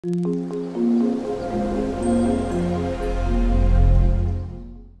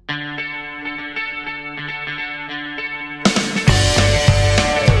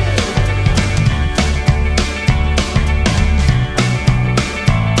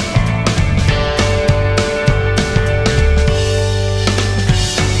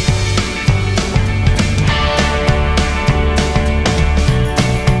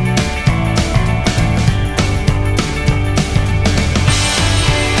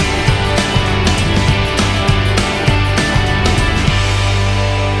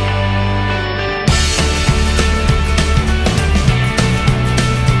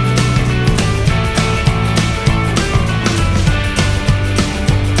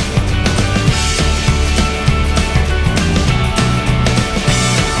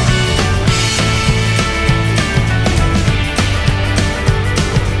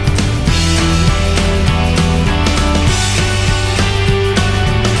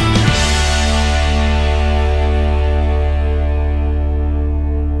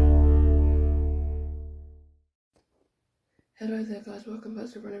Hello there guys, welcome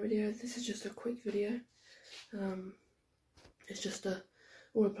back to another video. This is just a quick video. It's just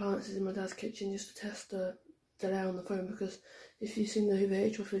all appliances in my dad's kitchen just to test the delay on the phone, because if you've seen the Hoover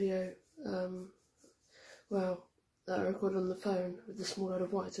H-Off video, well, that I recorded on the phone with the small load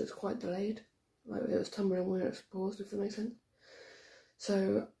of white, so it's quite delayed. Like it was tumbling when it was paused, if that makes sense.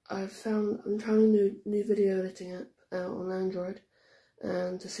 So I'm trying a new video editing app out on Android,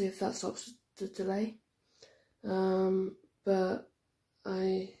 and to see if that stops the delay. But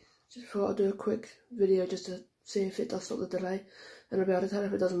I just thought I'd do a quick video just to see if it does stop the delay, and I'll be able to tell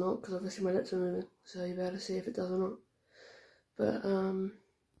if it does or not, because obviously my lips are moving, so you'll be able to see if it does or not. But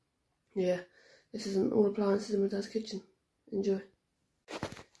yeah, this is an all appliances in my dad's kitchen. Enjoy.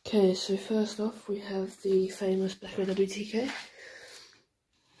 Okay, so first off we have the famous Beko WTK.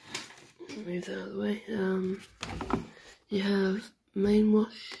 Move that out of the way. You have main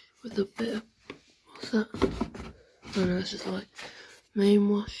wash with a bit of, what's that? Oh no, it's just like main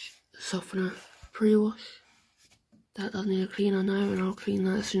wash, softener, pre-wash. That does need a cleaner now, and I'll clean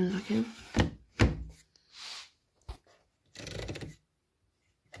that as soon as I can.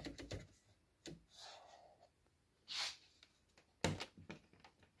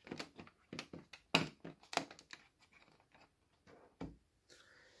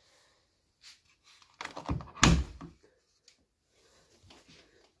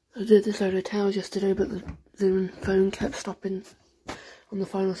 I did this load of towels yesterday, but the phone kept stopping on the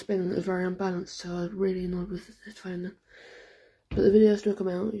final spin, and it was very unbalanced, so I was really annoyed with this phone then. But the video still come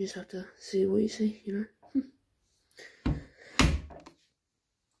out, you just have to see what you see, you know.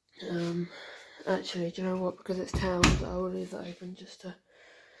 Actually, do you know what, because it's towels, I will leave that open just to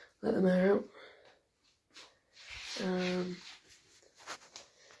let them air out.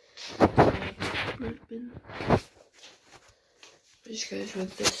 Bread bin, which goes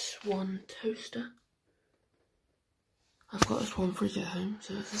with this one toaster. I've got this one fridge at home,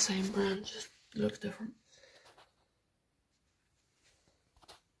 so it's the same brand, just looks different.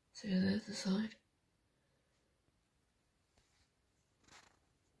 So yeah, there's the side.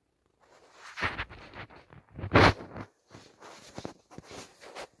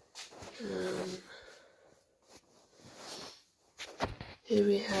 Here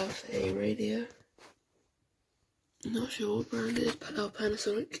we have a radio. Not sure what brand it is, but our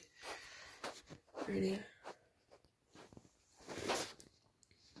Panasonic radio.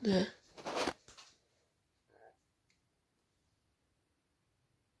 There.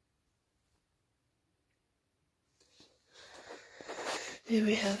 Here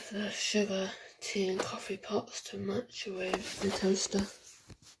we have the sugar, tea and coffee pots to match with the toaster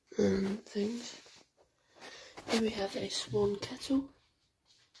and things. Here we have a Swan kettle,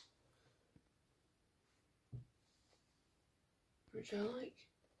 which I like.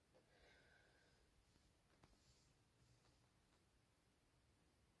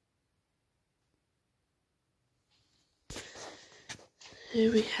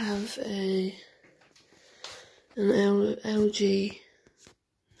 Here we have an LG,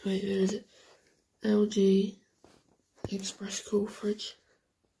 wait, what is it? LG Express Cool fridge.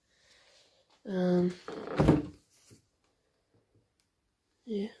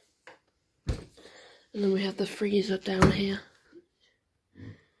 Yeah. And then we have the freezer down here.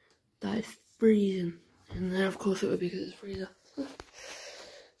 That is freezing. And then of course it would be because it's freezer.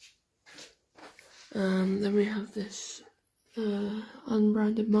 Then we have this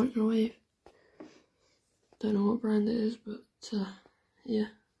unbranded microwave. Don't know what brand it is, but yeah,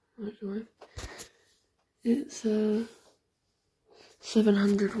 microwave. It's a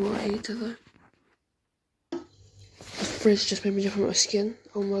 700 watt heater though. fridge just made me jump on my skin.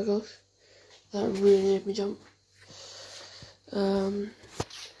 Oh my gosh, that really made me jump. And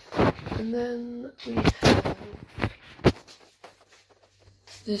then we have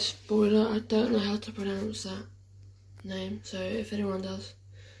this boiler. I don't know how to pronounce that name, so if anyone does,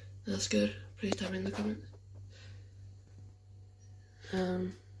 that's good. Please tell me in the comments.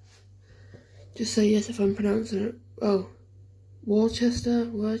 Just say yes if I'm pronouncing it. Oh, Worcester?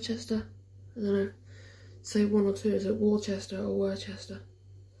 I don't know. Say one or two. Is it Worcester or Worcester?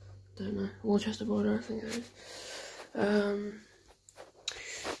 Don't know. Worcester boiler, I think it is.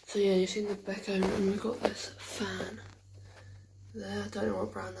 So yeah, you've seen the Beko, and we've got this fan there. I don't know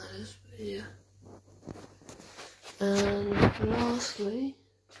what brand that is, but yeah. And lastly,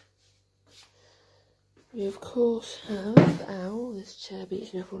 we of course have the owl. This chair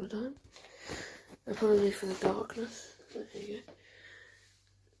beats me up all the time. Apologies for the darkness. There you go.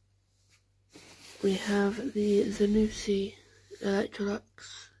 We have the Zanussi Electrolux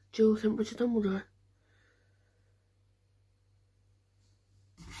dual temperature tumble dryer.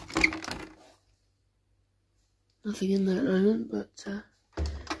 Nothing in there at the moment, but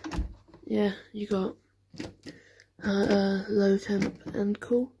yeah, you got low temp and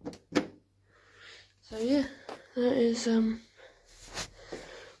cool. So yeah, that is all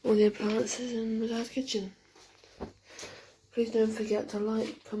the appliances in my dad's kitchen. Please don't forget to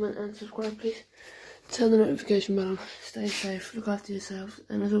like, comment and subscribe, please. Turn the notification bell on. Stay safe, look after yourselves,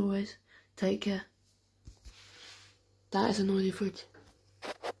 and as always, take care. That is a noisy fridge.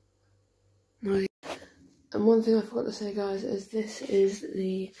 Noisy. And one thing I forgot to say, guys, is this is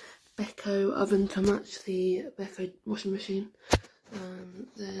the Beko oven to match the Beko washing machine.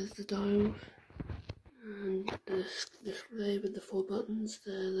 There's the dial, and the display with the 4 buttons,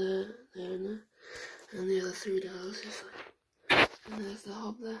 there, and there, and the other 3 dials this side. And there's the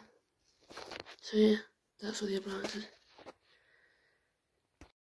hob there. So yeah, that's all the appliances.